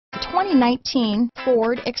2019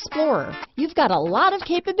 Ford Explorer. You've got a lot of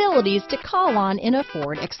capabilities to call on in a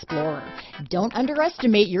Ford Explorer. Don't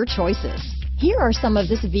underestimate your choices. Here are some of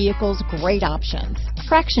this vehicle's great options: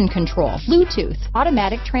 traction control, Bluetooth,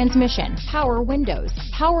 automatic transmission, power windows,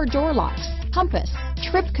 power door locks, compass,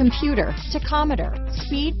 trip computer, tachometer,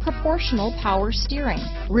 speed proportional power steering,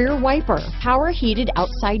 rear wiper, power heated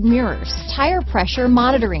outside mirrors, tire pressure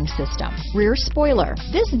monitoring system, rear spoiler.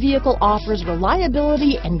 This vehicle offers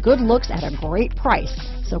reliability and good looks at a great price.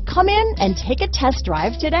 So come in and take a test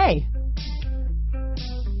drive today.